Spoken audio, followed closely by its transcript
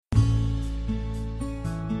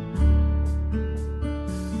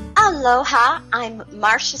Aloha, I'm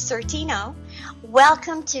Marcia Sortino.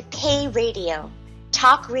 Welcome to Pay Radio,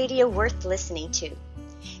 talk radio worth listening to.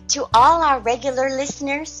 To all our regular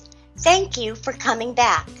listeners, thank you for coming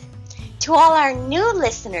back. To all our new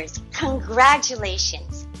listeners,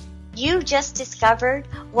 congratulations. You just discovered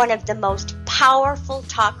one of the most powerful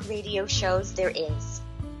talk radio shows there is.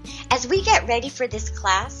 As we get ready for this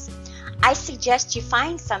class, I suggest you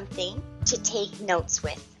find something to take notes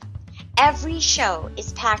with. Every show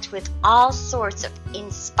is packed with all sorts of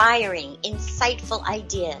inspiring, insightful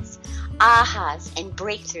ideas, ahas, and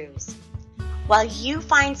breakthroughs. While you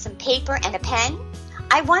find some paper and a pen,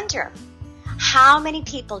 I wonder, how many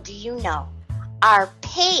people do you know are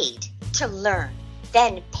paid to learn,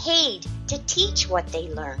 then paid to teach what they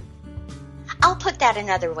learn? I'll put that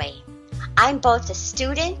another way. I'm both a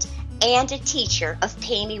student and a teacher of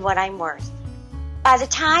Pay Me What I'm Worth. By the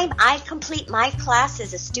time I complete my class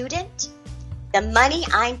as a student, the money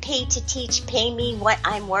I'm paid to teach Pay Me What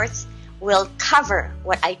I'm Worth will cover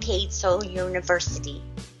what I paid Seoul University,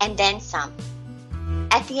 and then some.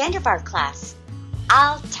 At the end of our class,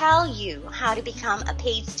 I'll tell you how to become a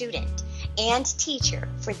paid student and teacher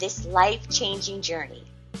for this life-changing journey.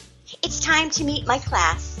 It's time to meet my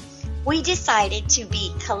class. We decided to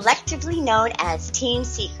be collectively known as Team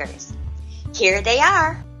Seekers. Here they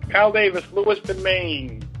are. Cal Davis, Lewiston,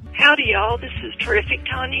 Maine. Howdy, y'all. This is terrific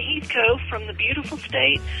Tanya Heathcote from the beautiful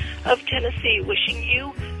state of Tennessee, wishing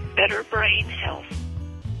you better brain health.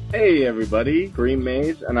 Hey, everybody. Green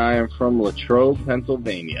Mays, and I am from Latrobe,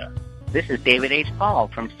 Pennsylvania. This is David H. Paul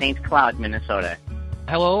from St. Cloud, Minnesota.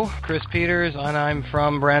 Hello, Chris Peters, and I'm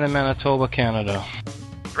from Brandon, Manitoba, Canada.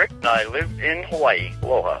 Rick, I live in Hawaii.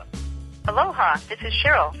 Aloha. Aloha, this is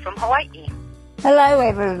Cheryl from Hawaii. Hello,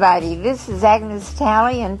 everybody. This is Agnes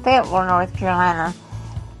Talley in Fayetteville, North Carolina.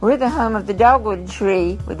 We're the home of the dogwood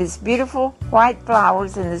tree with its beautiful white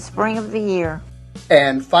flowers in the spring of the year.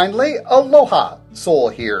 And finally, Aloha, Soul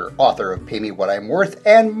here, author of Pay Me What I'm Worth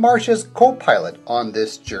and Marcia's co-pilot on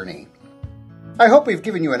this journey. I hope we've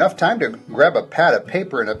given you enough time to grab a pad of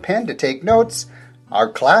paper and a pen to take notes.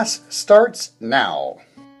 Our class starts now.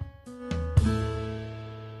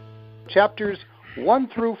 Chapters 1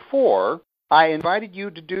 through 4, I invited you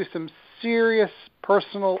to do some serious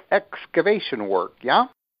personal excavation work, yeah?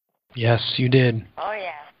 Yes, you did. Oh,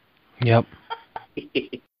 yeah. Yep.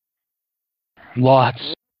 Lots.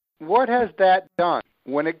 What has that done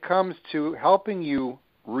when it comes to helping you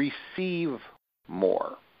receive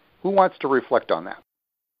more? Who wants to reflect on that?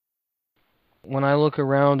 When I look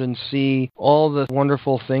around and see all the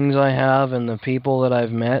wonderful things I have and the people that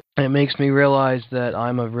I've met, it makes me realize that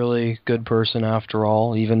I'm a really good person after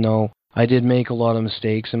all, even though I did make a lot of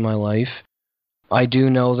mistakes in my life. I do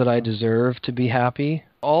know that I deserve to be happy.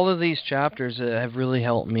 All of these chapters have really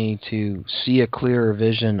helped me to see a clearer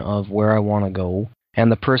vision of where I want to go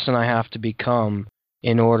and the person I have to become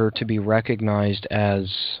in order to be recognized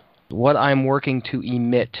as what I'm working to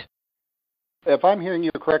emit. If I'm hearing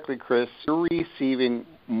you correctly, Chris, you're receiving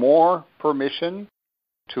more permission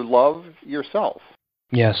to love yourself.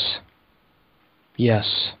 Yes.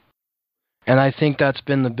 Yes. And I think that's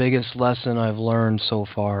been the biggest lesson I've learned so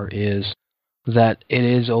far, is that it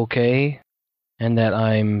is okay and that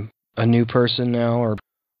I'm a new person now, or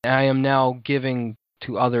I am now giving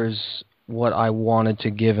to others what I wanted to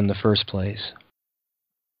give in the first place.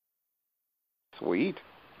 Sweet.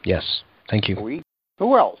 Yes. Thank you. Sweet.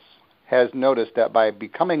 Who else has noticed that by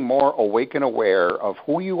becoming more awake and aware of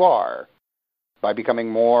who you are, by becoming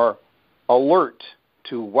more alert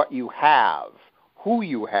to what you have, who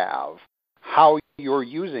you have, how you're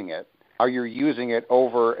using it, how you're using it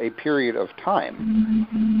over a period of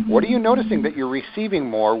time, what are you noticing that you're receiving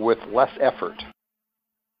more with less effort?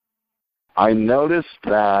 I noticed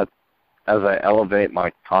that as I elevate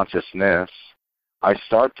my consciousness, I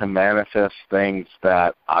start to manifest things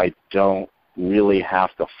that I don't really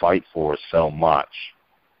have to fight for so much.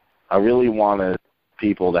 I really wanted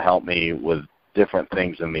people to help me with different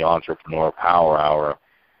things in the Entrepreneur Power Hour.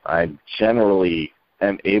 I generally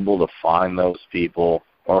am able to find those people,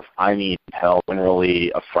 or if I need help,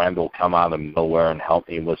 generally a friend will come out of nowhere and help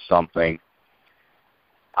me with something.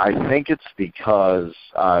 I think it's because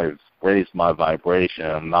I've raised my vibration.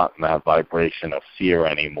 I'm not in that vibration of fear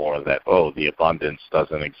anymore that, oh, the abundance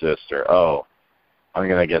doesn't exist, or, oh, I'm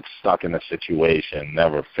going to get stuck in a situation,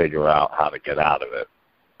 never figure out how to get out of it.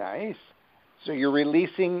 Nice. So you're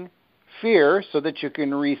releasing fear so that you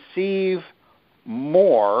can receive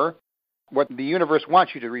more what the universe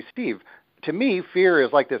wants you to receive. To me, fear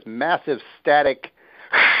is like this massive, static,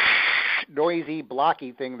 noisy,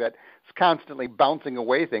 blocky thing that's constantly bouncing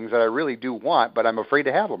away things that I really do want, but I'm afraid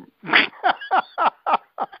to have them.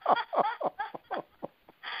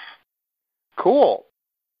 Cool.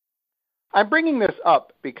 I'm bringing this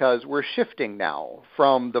up because we're shifting now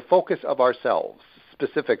from the focus of ourselves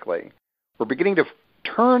specifically. We're beginning to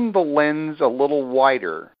turn the lens a little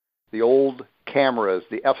wider, the old cameras,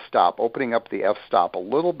 the f-stop, opening up the f-stop a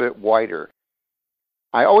little bit wider.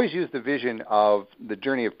 I always use the vision of the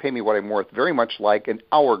journey of Pay Me What I'm Worth very much like an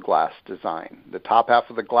hourglass design. The top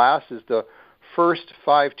half of the glass is the first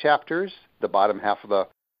 5 chapters. The bottom half of the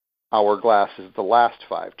hourglass is the last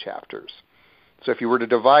 5 chapters. So if you were to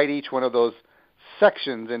divide each one of those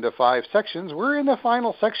sections into 5 sections, we're in the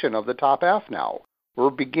final section of the top half now. We're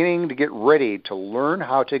beginning to get ready to learn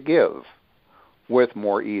how to give with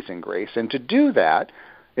more ease and grace. And to do that,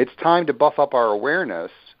 it's time to buff up our awareness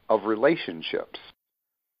of relationships.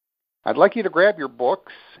 I'd like you to grab your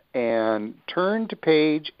books and turn to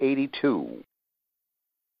page 82.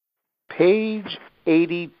 Page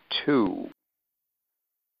 82.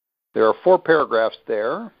 There are 4 paragraphs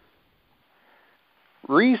there.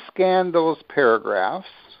 Rescan those paragraphs,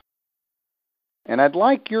 and I'd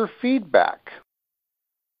like your feedback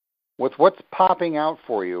with what's popping out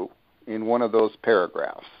for you in one of those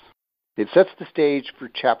paragraphs. It sets the stage for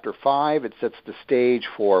Chapter 5. It sets the stage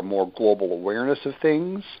for more global awareness of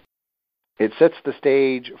things. It sets the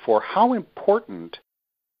stage for how important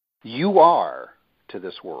you are to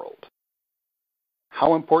this world,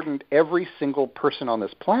 how important every single person on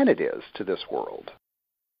this planet is to this world.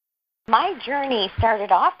 My journey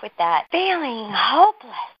started off with that feeling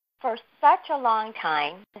hopeless for such a long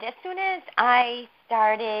time. As soon as I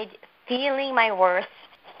started feeling my worth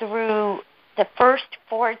through the first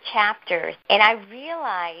 4 chapters, and I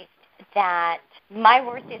realized that my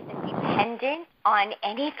worth isn't dependent on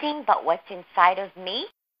anything but what's inside of me,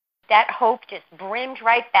 that hope just brimmed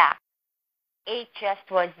right back. It just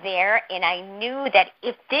was there, and I knew that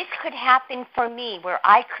if this could happen for me, where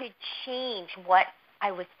I could change what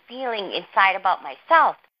I was feeling inside about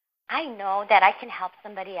myself, I know that I can help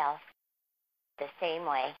somebody else the same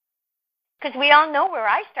way. Because we all know where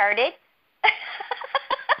I started.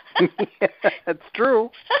 That's true.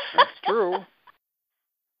 That's true.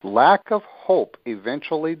 Lack of hope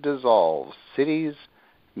eventually dissolves cities,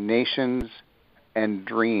 nations, and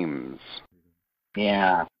dreams.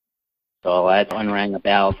 Yeah. So that one rang a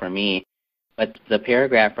bell for me. But the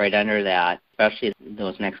paragraph right under that, especially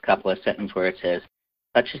those next couple of sentences where it says,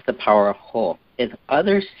 such is the power of hope. If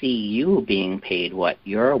others see you being paid what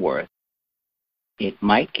you're worth, it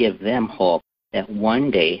might give them hope that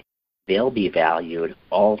one day they'll be valued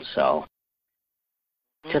also.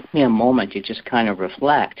 It took me a moment to just kind of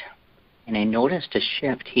reflect, and I noticed a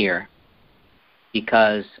shift here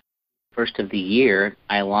because first of the year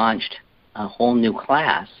I launched a whole new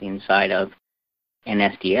class inside of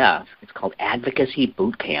NSDF. It's called Advocacy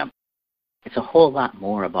Boot Camp. It's a whole lot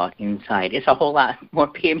more about inside. It's a whole lot more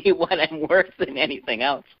Pay Me What I'm Worth than anything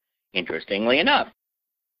else, interestingly enough.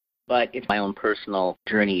 But it's my own personal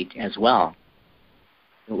journey as well.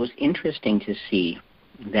 It was interesting to see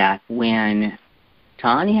that when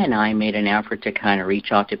Tanya and I made an effort to kind of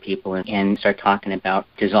reach out to people and start talking about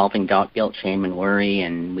dissolving doubt, guilt, shame, and worry,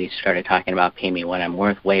 and we started talking about Pay Me What I'm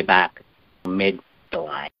Worth way back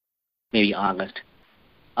mid-July, maybe August.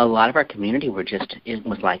 A lot of our community it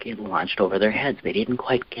was like it launched over their heads. They didn't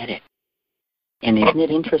quite get it. And isn't it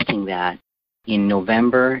interesting that in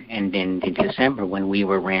November and in December, when we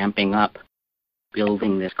were ramping up,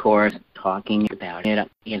 building this course, talking about it,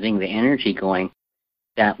 getting the energy going,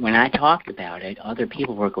 that when I talked about it, other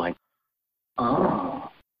people were going, oh,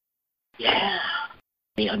 yeah,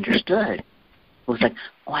 they understood. It was like,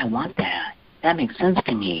 oh, I want that. That makes sense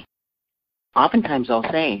to me. Oftentimes I'll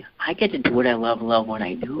say, I get to do what I love what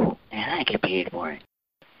I do, and I get paid for it.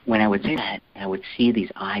 When I would say that, I would see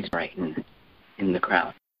these eyes brighten in the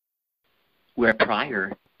crowd. Where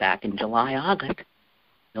prior, back in July, August,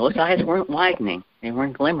 those eyes weren't widening. They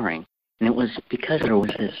weren't glimmering. And it was because there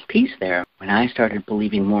was this piece there when I started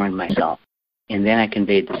believing more in myself. And then I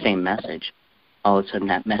conveyed the same message. All of a sudden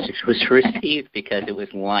that message was received because it was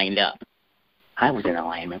lined up. I was in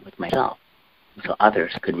alignment with myself, so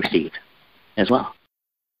others could receive as well.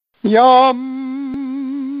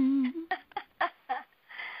 Yum!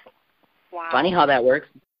 Wow. Funny how that works.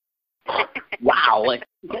 Wow.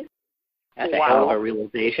 That's a hell of a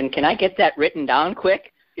realization. Can I get that written down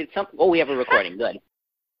quick? We have a recording. Good.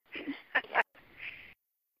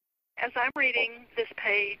 As I'm reading this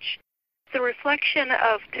page, the reflection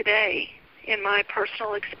of today in my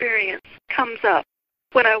personal experience comes up.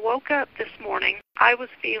 When I woke up this morning, I was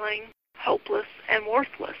feeling hopeless and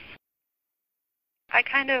worthless. I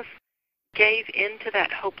kind of gave into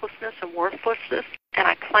that hopelessness and worthlessness, and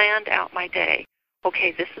I planned out my day.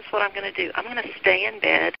 Okay, this is what I'm going to do. I'm going to stay in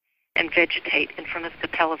bed and vegetate in front of the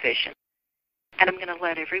television. And I'm going to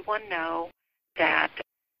let everyone know that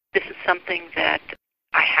this is something that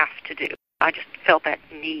I have to do. I just felt that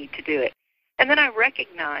need to do it. And then I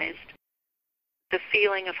recognized the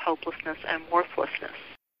feeling of hopelessness and worthlessness.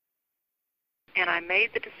 And I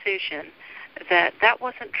made the decision that that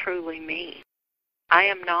wasn't truly me. I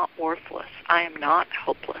am not worthless. I am not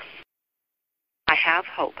hopeless. I have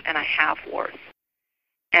hope and I have worth.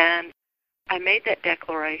 And I made that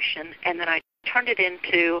declaration, and then I turned it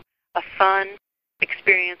into a fun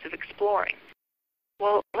experience of exploring.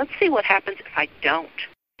 Well, let's see what happens if I don't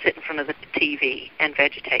sit in front of the TV and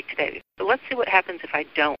vegetate today. So let's see what happens if I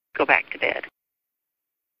don't go back to bed.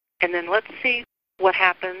 And then let's see what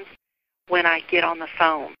happens when I get on the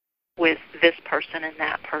phone with this person and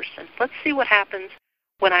that person. Let's see what happens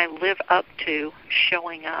when I live up to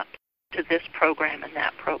showing up to this program and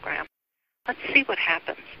that program. Let's see what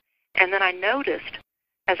happens. And then I noticed,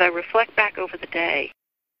 as I reflect back over the day,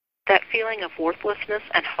 that feeling of worthlessness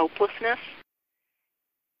and hopelessness,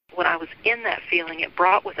 when I was in that feeling, it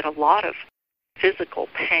brought with it a lot of physical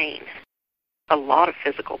pain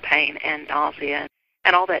and nausea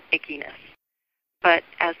and all that ickiness. But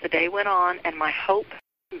as the day went on and my hope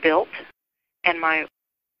built and my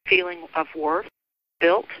feeling of worth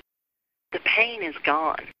built, the pain is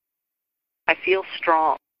gone. I feel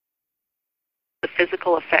strong. The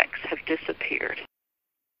physical effects have disappeared.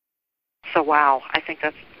 So wow, I think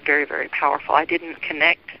that's very, very powerful. I didn't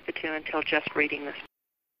connect the two until just reading this.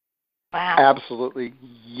 Wow. Absolutely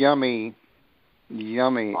yummy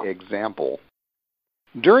example.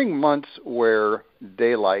 During months where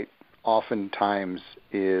daylight oftentimes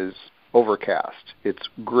is overcast, it's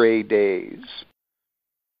gray days,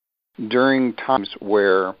 during times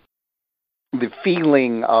where the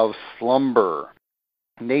feeling of slumber,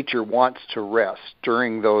 nature wants to rest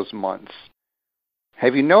during those months,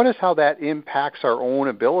 have you noticed how that impacts our own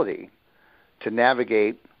ability to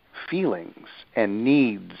navigate feelings and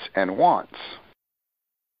needs and wants?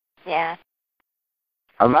 Yeah.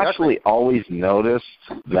 I've actually always noticed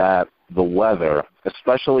that the weather,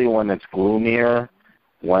 especially when it's gloomier,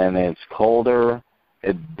 when it's colder,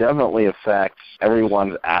 it definitely affects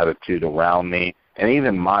everyone's attitude around me and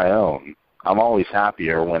even my own. I'm always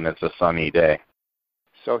happier when it's a sunny day.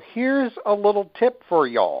 So here's a little tip for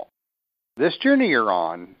y'all. This journey you're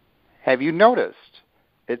on, have you noticed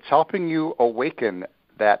it's helping you awaken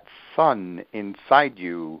that sun inside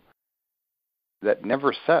you that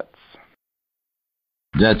never sets?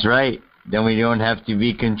 That's right. Then we don't have to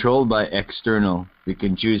be controlled by external. We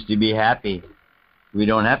can choose to be happy. We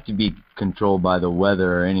don't have to be controlled by the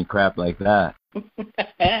weather or any crap like that.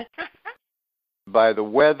 By the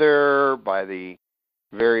weather, by the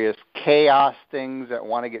various chaos things that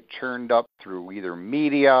want to get churned up through either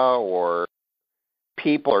media or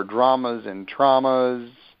people or dramas and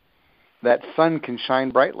traumas. That sun can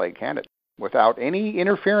shine brightly, can't it? Without any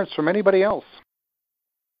interference from anybody else.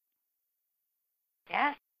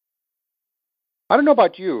 Yeah. I don't know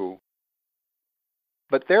about you,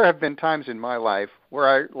 but there have been times in my life where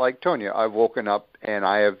I, like Tonya, I've woken up and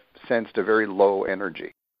I have sensed a very low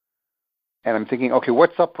energy. And I'm thinking, okay,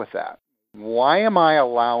 what's up with that? Why am I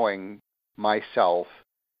allowing myself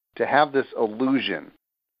to have this illusion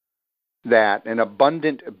that an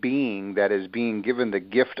abundant being that is being given the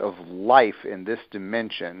gift of life in this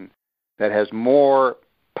dimension that has more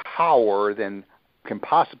power than can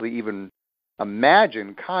possibly even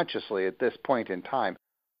imagine consciously at this point in time,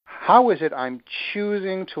 how is it I'm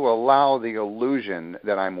choosing to allow the illusion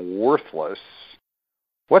that I'm worthless?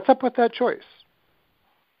 What's up with that choice?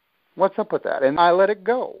 What's up with that? And I let it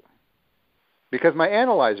go because my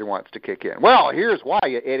analyzer wants to kick in. Well, here's why,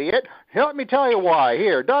 you idiot. Let me tell you why.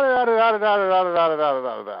 Here,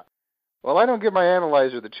 da-da-da-da-da-da-da-da-da-da-da. Well, I don't give my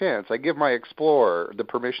analyzer the chance. I give my explorer the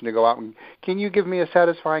permission to go out and, can you give me a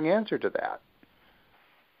satisfying answer to that?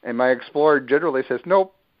 And my explorer generally says,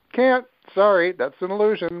 nope, can't. Sorry, that's an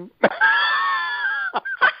illusion.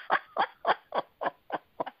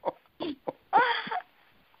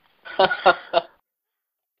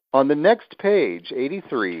 On the next page,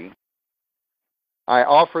 83, I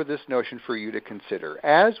offer this notion for you to consider.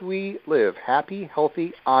 As we live happy,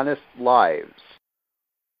 healthy, honest lives,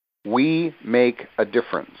 we make a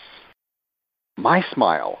difference. My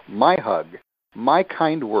smile, my hug, my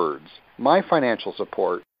kind words, my financial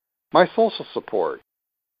support, my social support,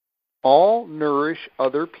 all nourish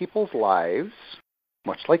other people's lives,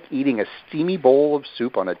 much like eating a steamy bowl of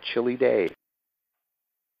soup on a chilly day.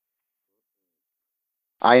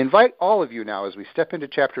 I invite all of you now, as we step into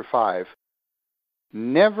Chapter 5,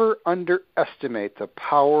 never underestimate the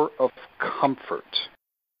power of comfort.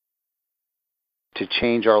 to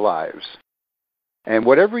change our lives. And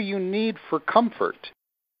whatever you need for comfort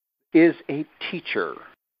is a teacher.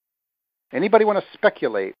 Anybody want to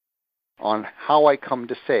speculate on how I come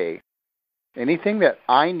to say anything that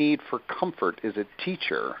I need for comfort is a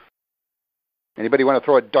teacher? Anybody want to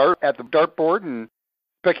throw a dart at the dartboard and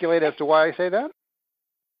speculate as to why I say that?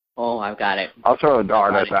 Oh, I've got it. I'll throw a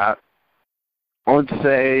dart at that. I would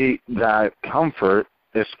say that comfort,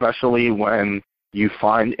 especially when you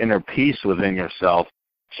find inner peace within yourself,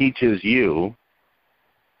 teaches you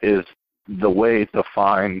is the way to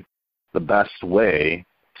find the best way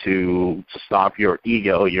to stop your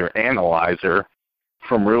ego, your analyzer,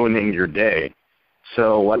 from ruining your day.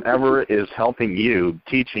 So whatever is helping you,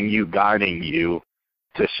 teaching you, guiding you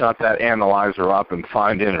to shut that analyzer up and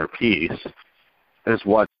find inner peace is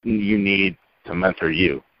what you need to mentor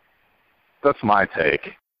you. That's my take.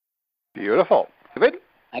 Beautiful. David?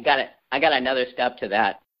 I got another step to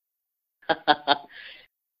that.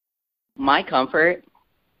 My comfort,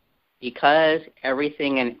 because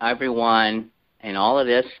everything and everyone and all of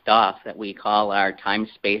this stuff that we call our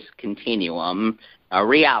time-space continuum, our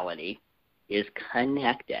reality, is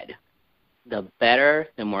connected. The better,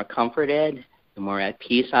 the more comforted, the more at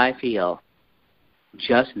peace I feel.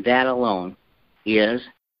 Just that alone is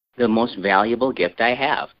the most valuable gift I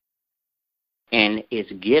have. And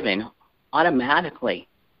it's given automatically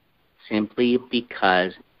simply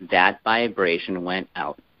because that vibration went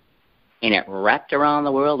out. And it wrapped around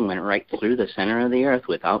the world and went right through the center of the earth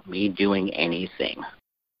without me doing anything.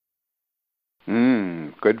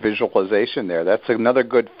 Good visualization there. That's another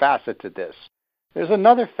good facet to this. There's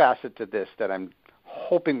another facet to this that I'm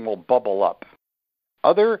hoping will bubble up.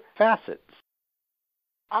 Other facets.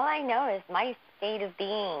 All I know is my state of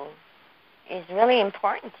being is really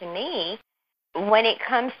important to me. When it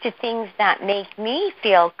comes to things that make me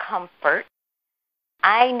feel comfort,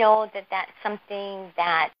 I know that that's something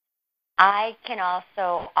that I can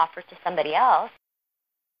also offer to somebody else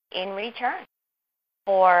in return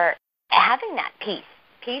for having that peace.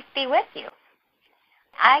 Peace be with you.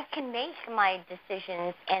 I can make my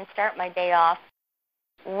decisions and start my day off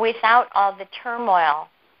without all the turmoil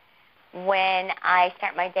when I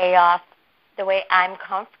start my day off the way I'm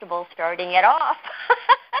comfortable starting it off.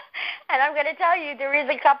 And I'm going to tell you, there is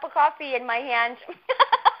a cup of coffee in my hand.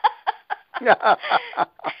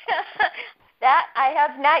 That I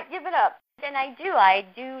have not given up. And I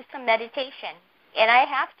do some meditation. And I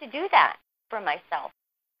have to do that for myself.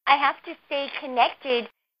 I have to stay connected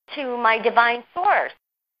to my divine source.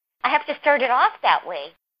 I have to start it off that way.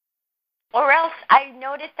 Or else I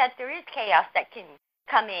notice that there is chaos that can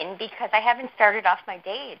come in because I haven't started off my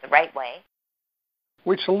day the right way.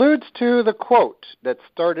 Which alludes to the quote that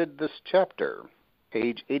started this chapter,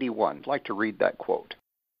 page 81. I'd like to read that quote.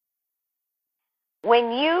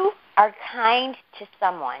 When you are kind to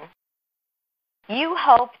someone, you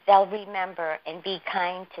hope they'll remember and be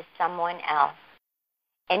kind to someone else,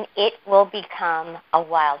 and it will become a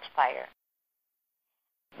wildfire.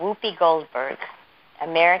 Whoopi Goldberg,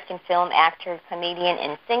 American film actor, comedian,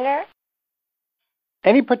 and singer.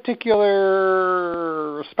 Any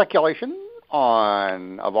particular speculation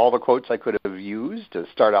on, of all the quotes I could have used to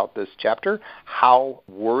start out this chapter, how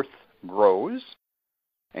worth grows?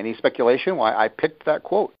 Any speculation why I picked that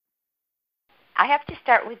quote? I have to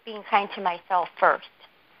start with being kind to myself first.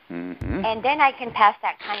 Mm-hmm. And then I can pass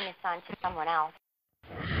that kindness on to someone else.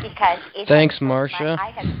 Because Thanks, Marcia.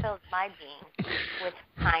 I have filled my being with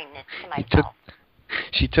kindness to myself.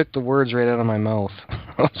 She took the words right out of my mouth.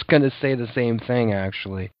 I was going to say the same thing,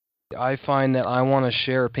 actually. I find that I want to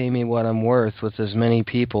share Pay Me What I'm Worth with as many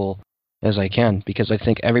people as I can, because I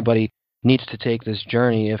think everybody needs to take this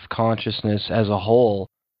journey if consciousness as a whole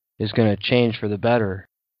is going to change for the better.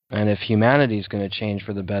 And if humanity is going to change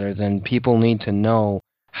for the better, then people need to know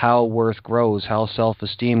how worth grows, how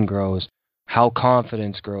self-esteem grows, how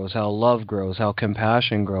confidence grows, how love grows, how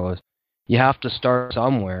compassion grows. You have to start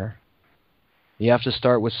somewhere. You have to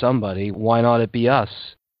start with somebody. Why not it be us?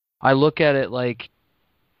 I look at it like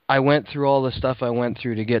I went through all the stuff I went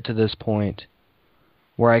through to get to this point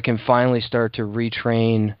where I can finally start to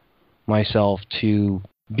retrain myself to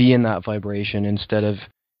be in that vibration instead of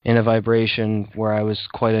in a vibration where I was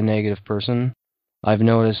quite a negative person. I've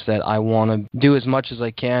noticed that I want to do as much as I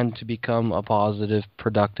can to become a positive,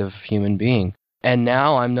 productive human being. And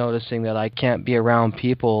now I'm noticing that I can't be around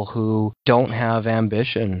people who don't have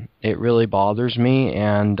ambition. It really bothers me,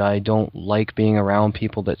 and I don't like being around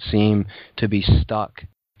people that seem to be stuck.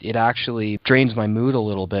 It actually drains my mood a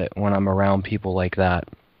little bit when I'm around people like that.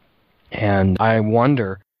 And I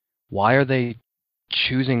wonder, why are they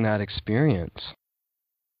choosing that experience?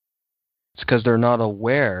 It's because they're not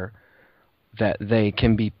aware that they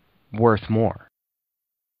can be worth more.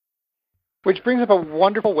 Which brings up a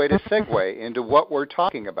wonderful way to segue into what we're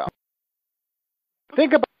talking about.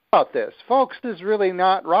 Think about this. Folks, this is really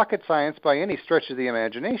not rocket science by any stretch of the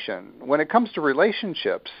imagination. When it comes to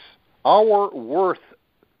relationships, our worth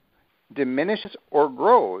diminishes or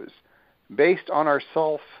grows based on our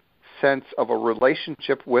self-sense of a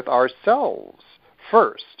relationship with ourselves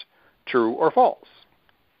first. True or false?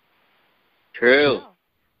 True.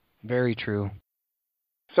 Very true.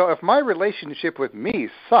 So if my relationship with me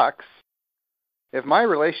sucks, if my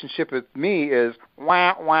relationship with me is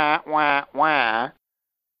wah, wah, wah, wah,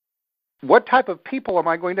 what type of people am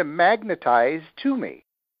I going to magnetize to me?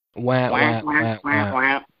 Wah, wah, wah, wah,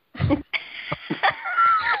 wah.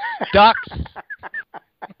 Ducks.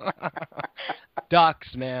 Ducks,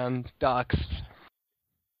 man. Ducks.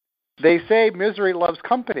 They say misery loves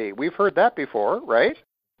company. We've heard that before, right?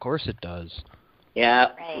 Of course it does. Yeah,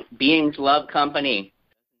 Right. Beings love company.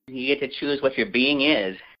 You get to choose what your being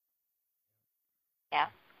is. Yeah.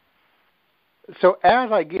 So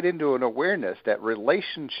as I get into an awareness that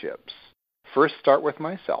relationships first start with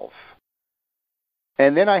myself,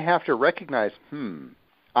 and then I have to recognize,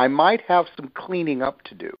 I might have some cleaning up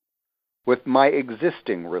to do with my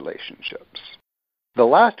existing relationships. The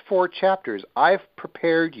last 4 chapters, I've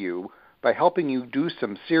prepared you by helping you do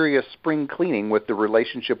some serious spring cleaning with the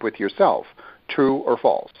relationship with yourself. True or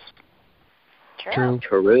false? True.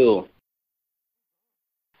 True.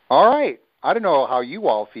 All right. I don't know how you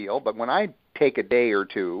all feel, but when I take a day or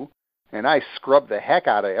two and I scrub the heck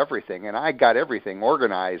out of everything and I got everything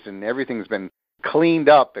organized and everything's been cleaned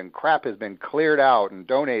up and crap has been cleared out and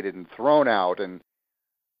donated and thrown out, and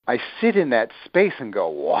I sit in that space and go,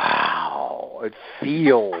 wow, it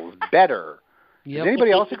feels better. Yep. Does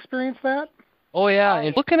anybody else experience that? Oh, yeah.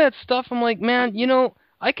 And looking at stuff, I'm like, man,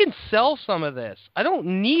 I can sell some of this. I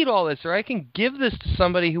don't need all this, or I can give this to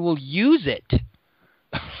somebody who will use it.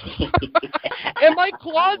 And my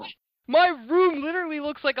closet, my room literally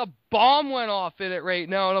looks like a bomb went off in it right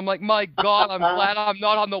now. And I'm like, my God, I'm glad I'm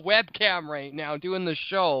not on the webcam right now doing the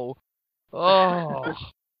show. Oh.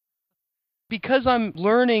 Because I'm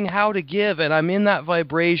learning how to give and I'm in that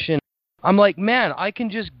vibration, I'm like, man, I can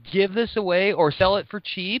just give this away or sell it for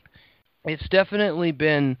cheap. It's definitely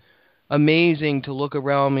been amazing to look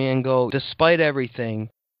around me and go, despite everything,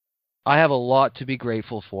 I have a lot to be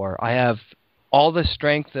grateful for. I have all the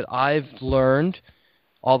strength that I've learned,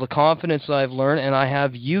 all the confidence that I've learned, and I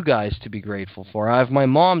have you guys to be grateful for. I have my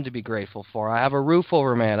mom to be grateful for. I have a roof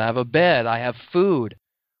over my head. I have a bed. I have food.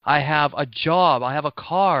 I have a job. I have a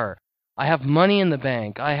car. I have money in the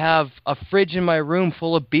bank. I have a fridge in my room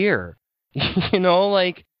full of beer. That's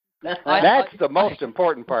the most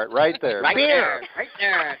important part right there. Right Beer.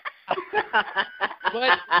 there.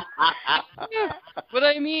 But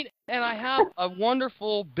I mean, and I have a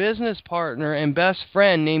wonderful business partner and best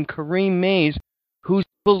friend named Kareem Mays who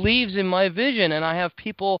believes in my vision, and I have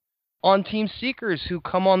people on Team Seekers who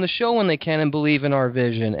come on the show when they can and believe in our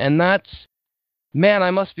vision, and that's, man,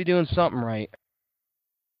 I must be doing something right.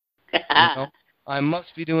 I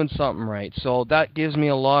must be doing something right. So that gives me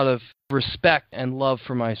a lot of respect and love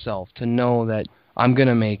for myself to know that I'm going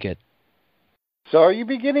to make it. So are you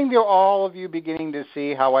all of you beginning to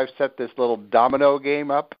see how I've set this little domino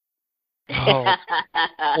game up? Oh,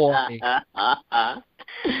 boy.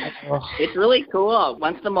 It's really cool.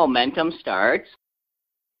 Once the momentum starts,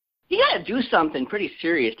 you got to do something pretty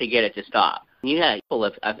serious to get it to stop. You got to pull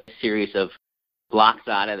a series of blocks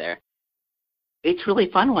out of there. It's really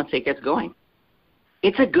fun once it gets going.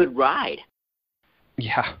 It's a good ride.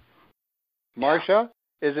 Yeah. Marsha,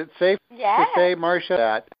 is it safe to say, Marsha,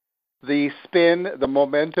 that the spin, the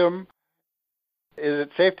momentum, is it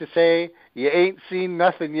safe to say you ain't seen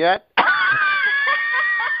nothing yet? Yes,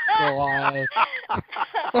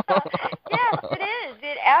 it is.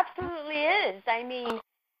 It absolutely is. I mean,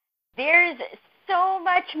 there's so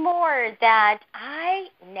much more that I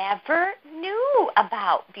never knew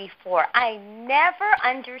about before. I never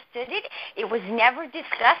understood it. It was never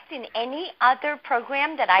discussed in any other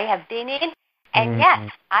program that I have been in. And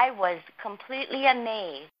yes, I was completely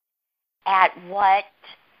amazed at what.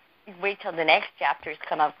 Wait till the next chapters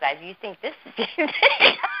come up, guys. You think this is you think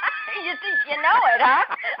you know it, huh?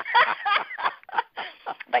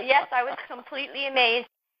 But yes, I was completely amazed.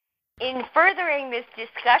 In furthering this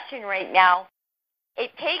discussion right now,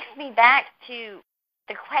 it takes me back to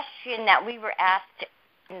the question that we were asked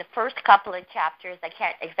in the first couple of chapters. I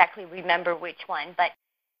can't exactly remember which one, but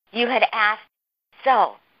you had asked,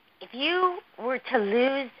 so if you were to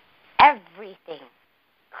lose everything,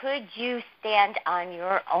 could you stand on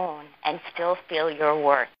your own and still feel your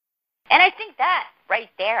worth? And I think that right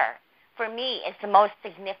there for me, is the most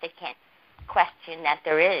significant question that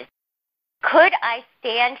there is. Could I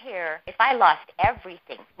stand here if I lost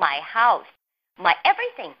everything, my house, my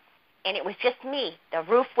everything, and it was just me? The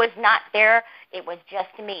roof was not there. It was just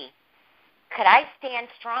me. Could I stand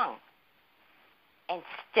strong and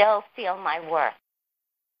still feel my worth?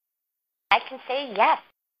 I can say yes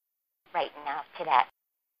right now to that,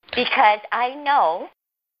 because I know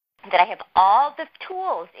that I have all the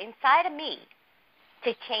tools inside of me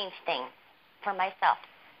to change things for myself,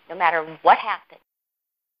 no matter what happens.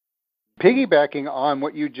 Piggybacking on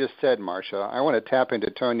what you just said, Marcia, I want to tap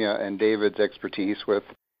into Tonya and David's expertise with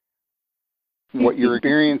what you're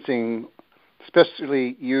experiencing,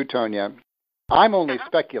 especially you, Tonya. I'm only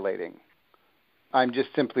speculating. I'm just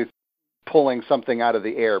simply pulling something out of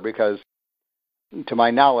the air because, to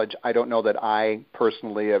my knowledge, I don't know that I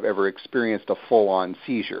personally have ever experienced a full-on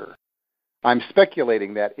seizure. I'm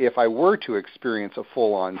speculating that if I were to experience a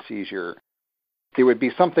full-on seizure, it would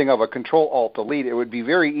be something of a Control-Alt-Delete. It would be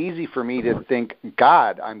very easy for me to think,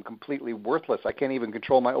 God, I'm completely worthless. I can't even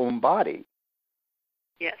control my own body.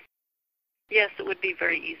 Yes. Yes, it would be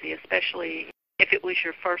very easy, especially if it was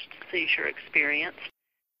your first seizure experience.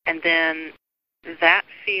 And then that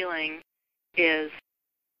feeling is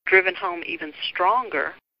driven home even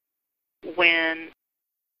stronger when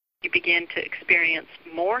you begin to experience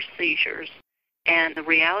more seizures and the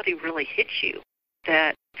reality really hits you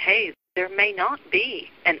that, hey, there may not be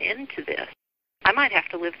an end to this. I might have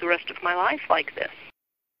to live the rest of my life like this.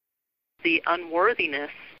 The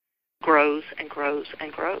unworthiness grows and grows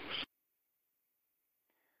and grows.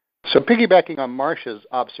 So piggybacking on Marcia's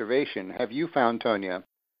observation, have you found, Tonya,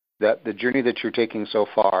 that the journey that you're taking so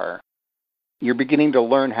far, you're beginning to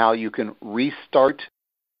learn how you can restart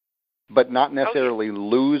but not necessarily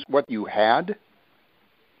lose what you had?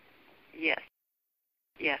 Yes.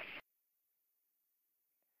 Yes.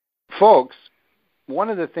 Folks, one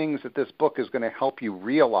of the things that this book is going to help you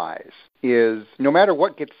realize is no matter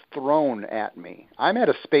what gets thrown at me, I'm at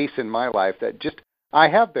a space in my life that I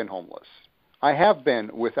have been homeless. I have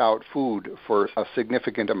been without food for a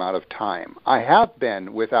significant amount of time. I have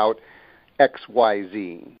been without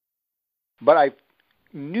XYZ. But I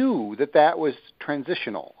knew that was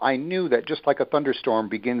transitional. I knew that just like a thunderstorm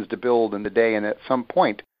begins to build in the day, and at some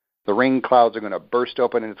point the rain clouds are going to burst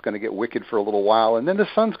open and it's going to get wicked for a little while, and then the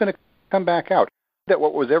sun's going to come back out. That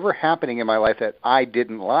what was ever happening in my life that I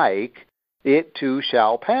didn't like, it too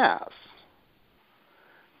shall pass.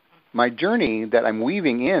 My journey that I'm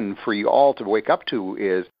weaving in for you all to wake up to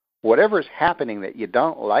is whatever's happening that you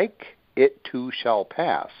don't like, it too shall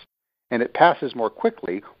pass. And it passes more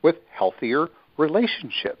quickly with healthier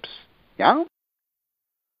relationships. Yeah?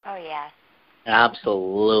 Oh, yes.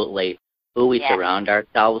 Absolutely. Who we surround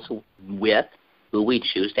ourselves with, who we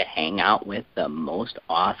choose to hang out with the most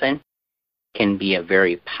often, can be a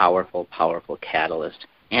very powerful, powerful catalyst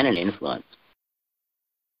and an influence.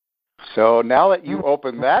 So now that you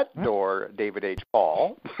open that door, David H.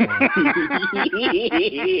 Paul.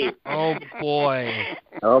 Oh, boy.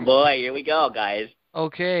 Oh, boy. Here we go, guys.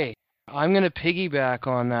 Okay. I'm going to piggyback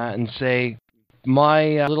on that and say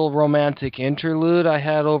my little romantic interlude I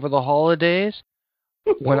had over the holidays,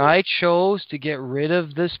 when I chose to get rid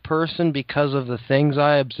of this person because of the things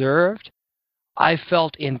I observed, I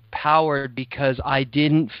felt empowered because I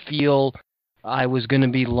didn't feel I was going to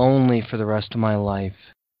be lonely for the rest of my life.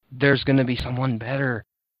 There's going to be someone better.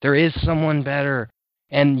 There is someone better.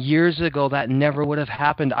 And years ago, that never would have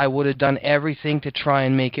happened. I would have done everything to try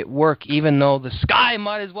and make it work, even though the sky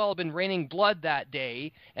might as well have been raining blood that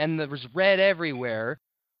day and there was red everywhere.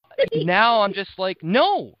 Now I'm just like,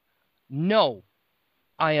 no,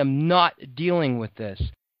 I am not dealing with this.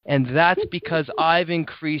 And that's because I've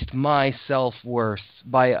increased my self-worth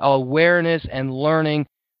by awareness and learning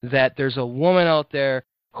that there's a woman out there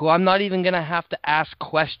who I'm not even going to have to ask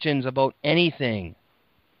questions about anything.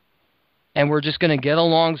 And we're just going to get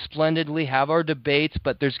along splendidly, have our debates,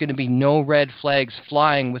 but there's going to be no red flags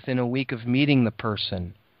flying within a week of meeting the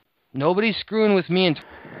person. Nobody's screwing with me.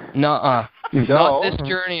 Not this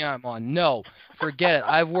journey I'm on. No, forget it.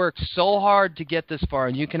 I've worked so hard to get this far,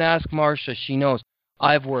 and you can ask Marcia. She knows.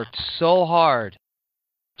 I've worked so hard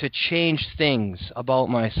to change things about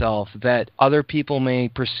myself that other people may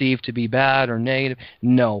perceive to be bad or negative.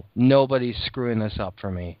 No, nobody's screwing this up for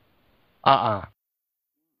me.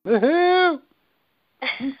 Woohoo!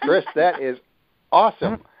 Chris, that is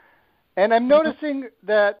awesome. And I'm noticing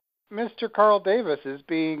that Mr. Carl Davis is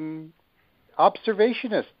being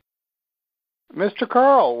observationist. Mr.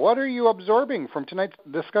 Carl, what are you absorbing from tonight's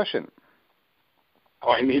discussion?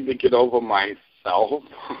 Oh, I need to get over myself.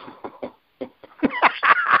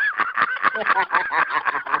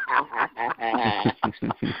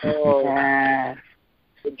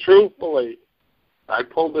 But truthfully, I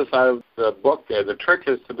pulled this out of the book there. The trick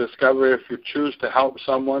is to discover if you choose to help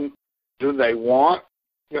someone, do they want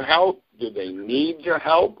your help? Do they need your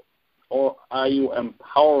help? Or are you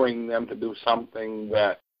empowering them to do something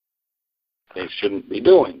that they shouldn't be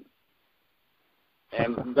doing?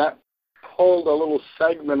 And that pulled a little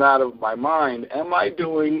segment out of my mind. Am I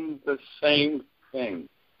doing the same thing?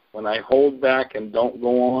 When I hold back and don't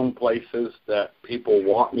go on places that people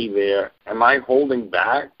want me there, am I holding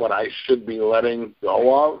back what I should be letting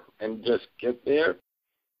go of and just get there?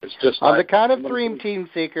 It's just on the count of three, Team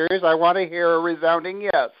Seekers, I want to hear a resounding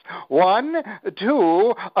yes. 1,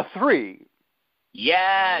 2, 3.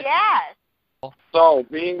 Yes. Yes. So,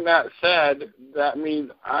 being that said, that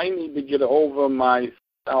means I need to get over my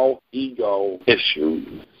self-ego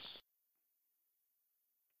issues.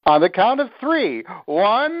 On the count of 3.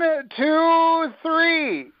 1, 2,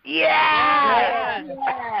 3. Yes.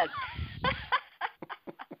 Yes.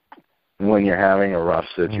 When you're having a rough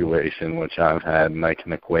situation, which I've had, and I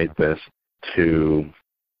can equate this to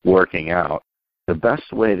working out, the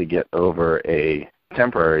best way to get over a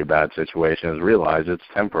temporary bad situation is realize it's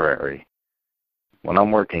temporary. When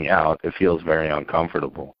I'm working out, it feels very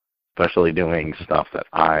uncomfortable, especially doing stuff that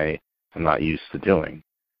I am not used to doing.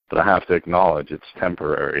 But I have to acknowledge it's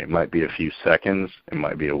temporary. It might be a few seconds, it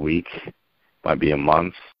might be a week, it might be a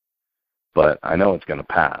month, but I know it's going to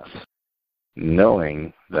pass.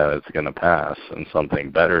 Knowing that it's going to pass and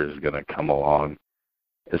something better is going to come along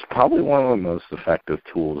is probably one of the most effective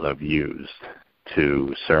tools I've used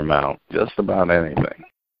to surmount just about anything.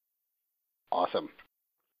 Awesome.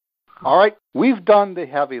 All right, we've done the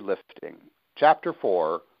heavy lifting. Chapter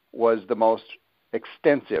 4 was the most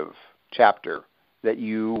extensive chapter that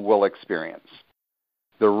you will experience.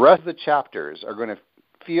 The rest of the chapters are going to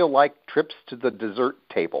feel like trips to the dessert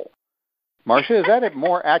table. Marcia, is that a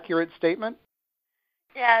more accurate statement?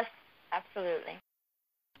 Yes, absolutely.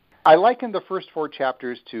 I liken the first 4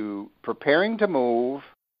 chapters to preparing to move,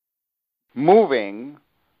 moving,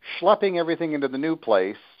 schlepping everything into the new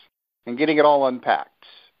place, and getting it all unpacked.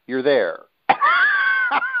 You're there.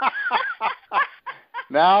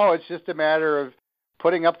 Now it's just a matter of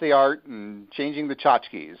putting up the art and changing the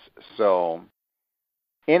tchotchkes. So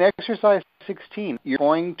in exercise 16, you're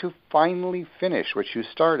going to finally finish what you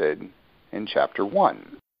started in chapter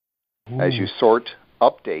 1 as you sort,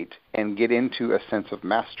 update, and get into a sense of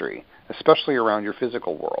mastery, especially around your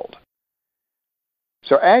physical world.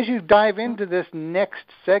 So as you dive into this next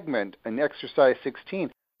segment in exercise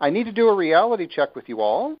 16, I need to do a reality check with you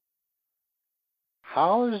all.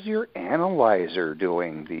 How's your analyzer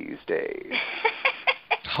doing these days?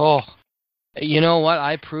 Oh, you know what?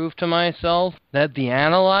 I proved to myself that the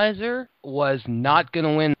analyzer was not going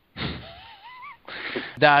to win.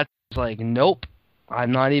 That's like, nope,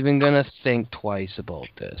 I'm not even going to think twice about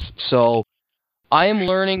this. So I am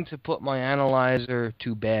learning to put my analyzer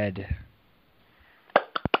to bed.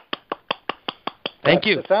 Thank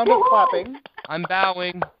you. The sound of clapping. I'm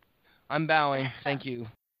bowing. Thank you.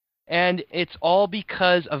 And it's all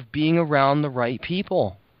because of being around the right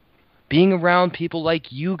people. Being around people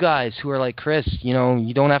like you guys who are like, Chris, you know,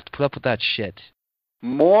 you don't have to put up with that shit.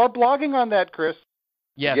 More blogging on that, Chris.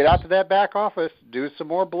 Yes. Get out to that back office, do some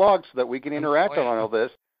more blogs so that we can interact on all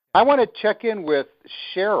this. I want to check in with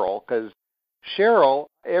Cheryl, because Cheryl,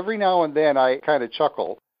 every now and then I kind of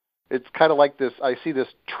chuckle. It's kind of like this, I see this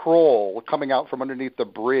troll coming out from underneath the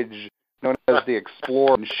bridge known as the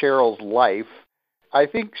Explorer in Cheryl's life. I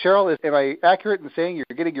think, Cheryl, am I accurate in saying you're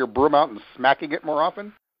getting your broom out and smacking it more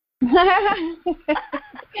often?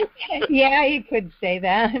 Yeah, you could say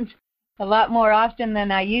that. A lot more often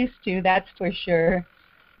than I used to, that's for sure.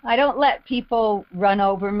 I don't let people run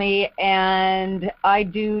over me, and I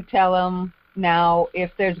do tell them now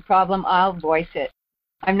if there's a problem, I'll voice it.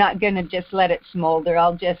 I'm not going to just let it smolder.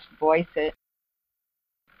 I'll just voice it.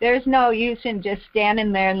 There's no use in just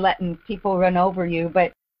standing there and letting people run over you,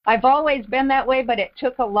 but I've always been that way, but it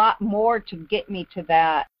took a lot more to get me to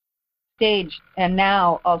that stage, and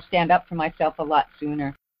now I'll stand up for myself a lot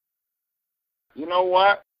sooner. You know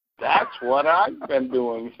what? That's what I've been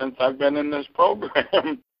doing since I've been in this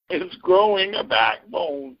program. It's growing a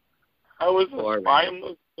backbone. I was a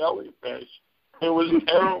spineless jellyfish. It was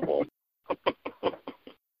terrible.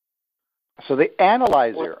 So the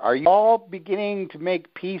analyzer, are you all beginning to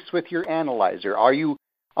make peace with your analyzer? Are you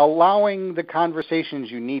allowing the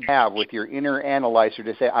conversations you need to have with your inner analyzer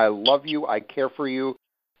to say, I love you, I care for you,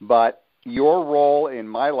 but your role in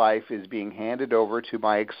my life is being handed over to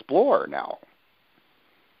my explorer now?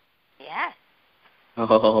 Yes.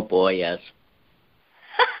 Oh, boy, yes.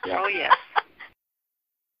 Oh, yes.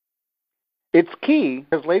 It's key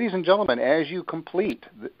because, ladies and gentlemen, as you complete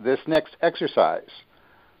this next exercise,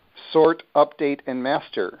 sort, update, and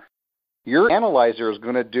master, your analyzer is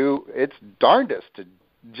going to do its darndest to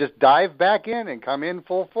just dive back in and come in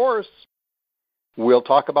full force. We'll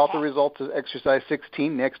talk about the results of exercise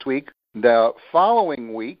 16 next week. The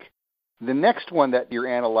following week, the next one that your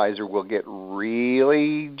analyzer will get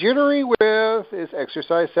really jittery with is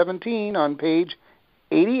exercise 17 on page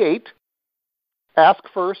 88. Ask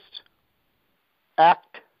first,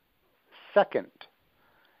 act second.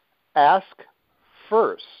 Ask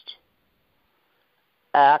first,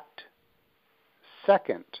 act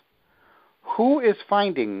second. Who is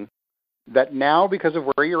finding that now, because of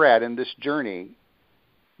where you're at in this journey,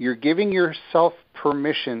 you're giving yourself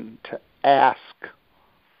permission to ask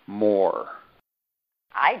more?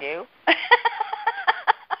 I do.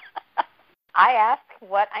 I ask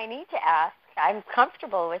what I need to ask. I'm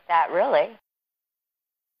comfortable with that, really.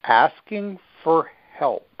 Asking for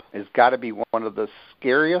help has got to be one of the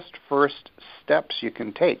scariest first steps you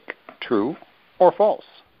can take. True or false?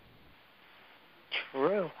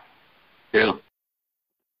 True. Yeah.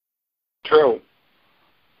 True.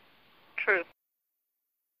 True.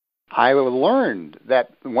 I learned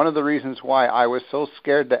that one of the reasons why I was so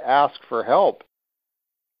scared to ask for help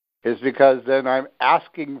is because then I'm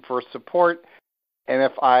asking for support, and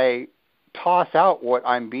if I toss out what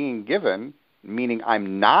I'm being given, meaning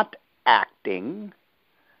I'm not acting,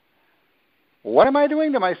 what am I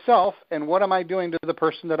doing to myself, and what am I doing to the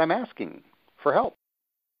person that I'm asking for help?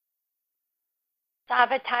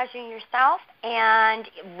 Sabotaging yourself and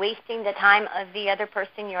wasting the time of the other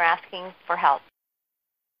person you're asking for help.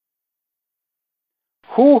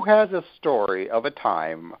 Who has a story of a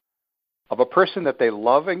time of a person that they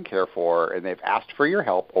love and care for, and they've asked for your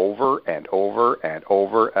help over and over and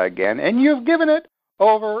over again, and you've given it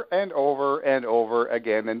over and over and over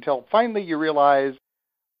again until finally you realize,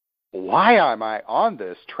 why am I on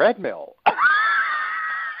this treadmill?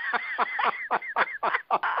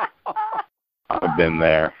 I've been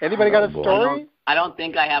there. Anybody got a story? I don't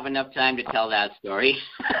think I have enough time to tell that story.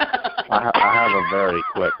 I have a very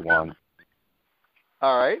quick one.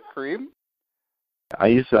 All right, Kareem. I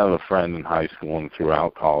used to have a friend in high school and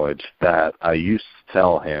throughout college that I used to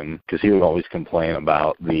tell him, because he would always complain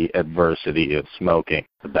about the adversity of smoking,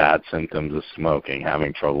 the bad symptoms of smoking,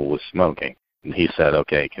 having trouble with smoking. And he said,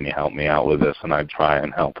 okay, can you help me out with this? And I'd try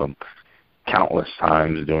and help him countless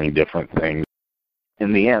times doing different things.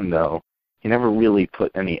 In the end, though, he never really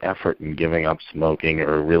put any effort in giving up smoking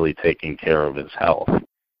or really taking care of his health,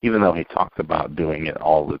 even though he talked about doing it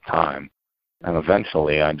all the time. And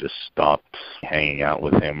eventually I just stopped hanging out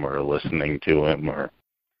with him or listening to him, or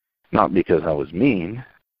not because I was mean,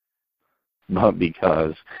 but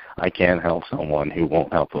because I can't help someone who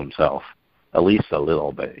won't help himself. At least a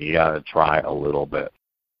little bit. You got to try a little bit.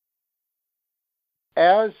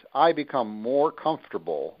 As I become more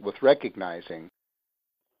comfortable with recognizing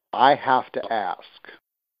I have to ask,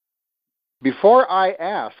 before I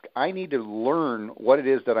ask, I need to learn what it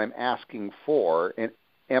is that I'm asking for, and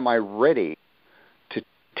am I ready to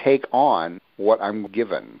take on what I'm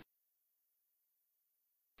given?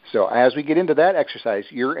 So as we get into that exercise,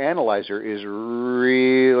 your analyzer is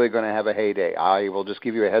really going to have a heyday. I will just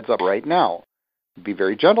give you a heads up right now. Be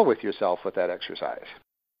very gentle with yourself with that exercise.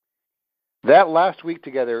 That last week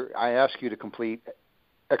together, I asked you to complete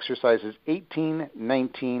exercises 18,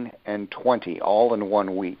 19, and 20, all in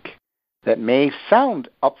 1 week. That may sound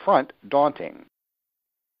up front daunting.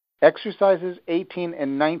 Exercises 18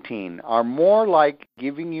 and 19 are more like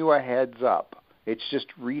giving you a heads up. It's just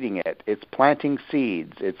reading it. It's planting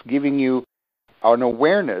seeds. It's giving you an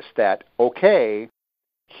awareness that, okay,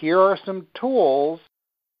 here are some tools,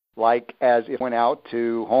 like as if I went out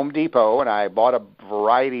to Home Depot and I bought a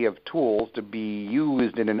variety of tools to be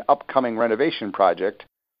used in an upcoming renovation project.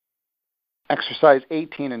 Exercise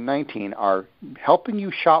 18 and 19 are helping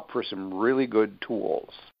you shop for some really good tools.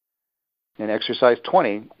 In exercise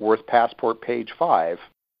 20, Worth Passport, page 5,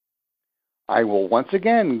 I will once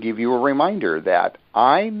again give you a reminder that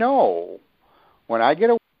I know when I get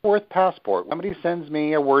a Worth Passport, somebody sends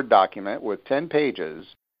me a Word document with 10 pages,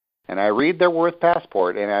 and I read their Worth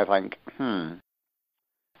Passport, and I think,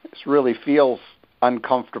 this really feels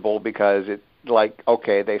uncomfortable because it's like,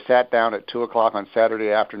 okay, they sat down at 2 o'clock on Saturday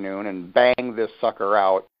afternoon and banged this sucker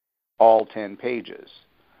out, all 10 pages.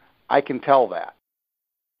 I can tell that.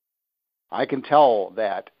 I can tell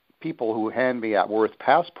that people who hand me a Worth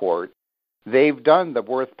Passport, they've done the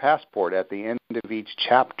Worth Passport at the end of each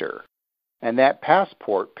chapter, and that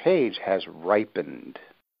passport page has ripened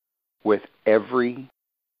with every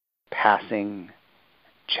passing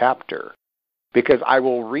chapter. because I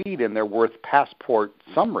will read in their Worth Passport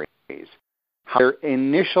summaries how their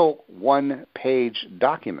initial one-page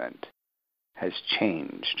document has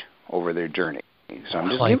changed over their journey. So I'm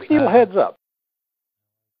just giving you a heads up.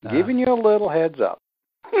 Giving you a little heads up.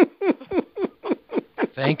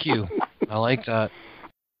 Thank you. I like that.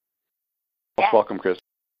 Yes. Welcome, Chris.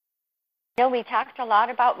 We talked a lot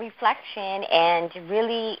about reflection and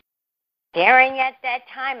really staring at that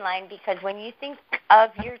timeline, because when you think of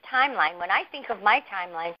your timeline, when I think of my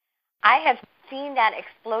timeline, I have seen that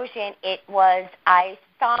explosion. I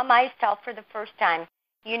saw myself for the first time.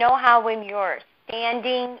 You know how when you're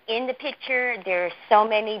standing in the picture, there's so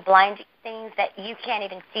many blind things that you can't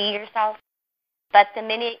even see yourself? But the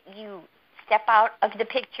minute you step out of the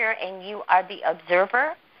picture and you are the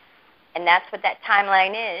observer, and that's what that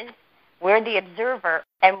timeline is, we're the observer,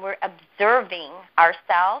 and we're observing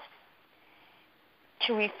ourselves.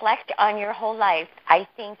 To reflect on your whole life, I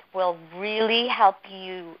think will really help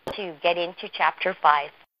you to get into Chapter 5.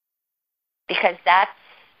 Because that's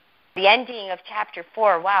the ending of Chapter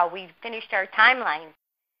 4. Wow, we've finished our timeline.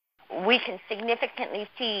 We can significantly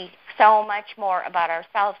see so much more about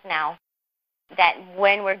ourselves now, that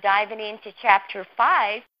when we're diving into Chapter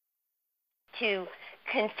 5, to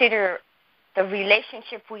consider the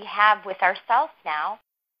relationship we have with ourselves now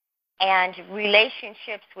and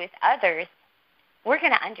relationships with others, we're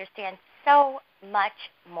going to understand so much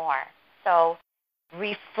more. So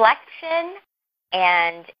reflection,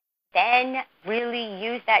 and then really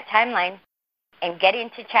use that timeline and get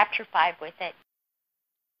into Chapter 5 with it.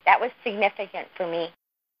 That was significant for me.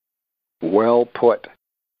 Well put.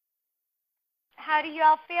 How do you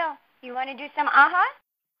all feel? You want to do some aha?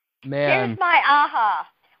 Man. Here's my aha.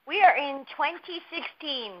 We are in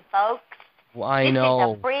 2016, folks. Well, I know.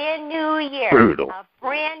 This is a brand new year. Brutal. A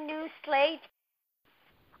brand new slate.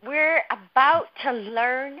 We're about to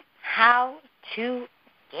learn how to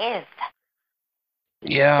give.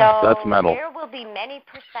 Yeah, so that's metal. There will be many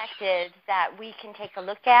perspectives that we can take a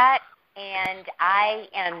look at, and I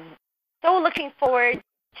am so looking forward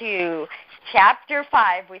to Chapter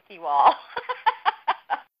 5 with you all.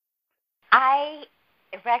 I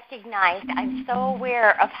recognize, I'm so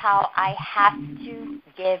aware of how I have to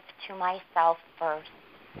give to myself first.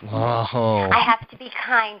 Oh. I have to be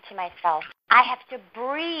kind to myself. I have to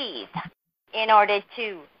breathe in order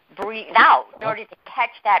to breathe out, in order to catch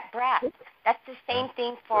that breath. That's the same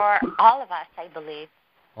thing for all of us, I believe.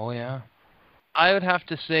 Oh, yeah. I would have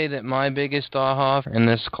to say that my biggest aha in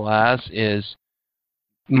this class is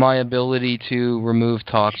my ability to remove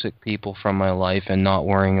toxic people from my life and not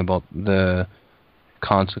worrying about the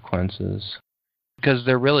consequences. Because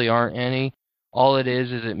there really aren't any. All it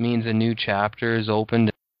is it means a new chapter is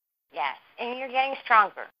opened. Yes, and you're getting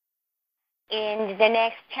stronger. In the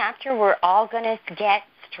next chapter, we're all going to get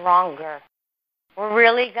stronger. We're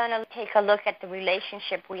really going to take a look at the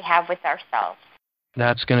relationship we have with ourselves.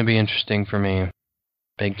 That's going to be interesting for me.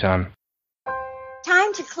 Big time.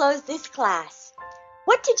 Time to close this class.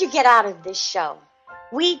 What did you get out of this show?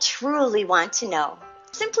 We truly want to know.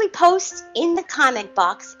 Simply post in the comment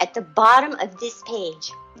box at the bottom of this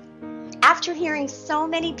page. After hearing so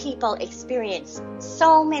many people experience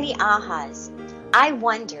so many ahas, I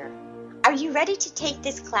wonder, are you ready to take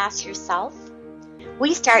this class yourself?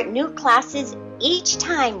 We start new classes each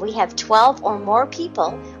time we have 12 or more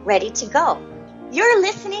people ready to go. You're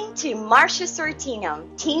listening to Marcia Sortino,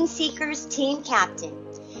 Team Seekers Team Captain.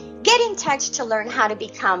 Get in touch to learn how to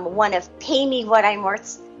become one of Pay Me What I'm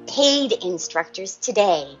Worth's paid instructors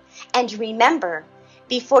today. And remember,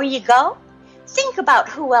 before you go, think about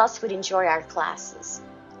who else would enjoy our classes.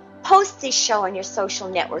 Post this show on your social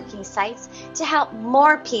networking sites to help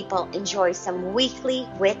more people enjoy some weekly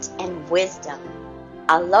wit and wisdom.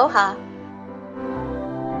 Aloha.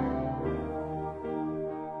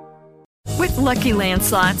 With Lucky Land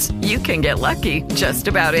Slots, you can get lucky just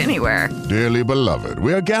about anywhere. Dearly beloved,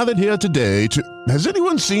 we are gathered here today to... Has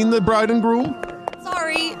anyone seen the bride and groom?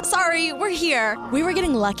 Sorry, we're here. We were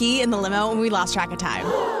getting lucky in the limo and we lost track of time.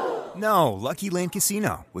 No, Lucky Land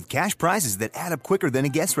Casino, with cash prizes that add up quicker than a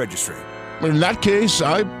guest registry. In that case,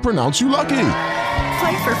 I pronounce you lucky.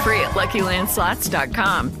 Play for free at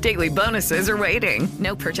LuckyLandSlots.com. Daily bonuses are waiting.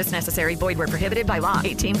 No purchase necessary. Void where prohibited by law.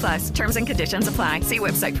 18+. Terms and conditions apply. See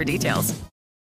website for details.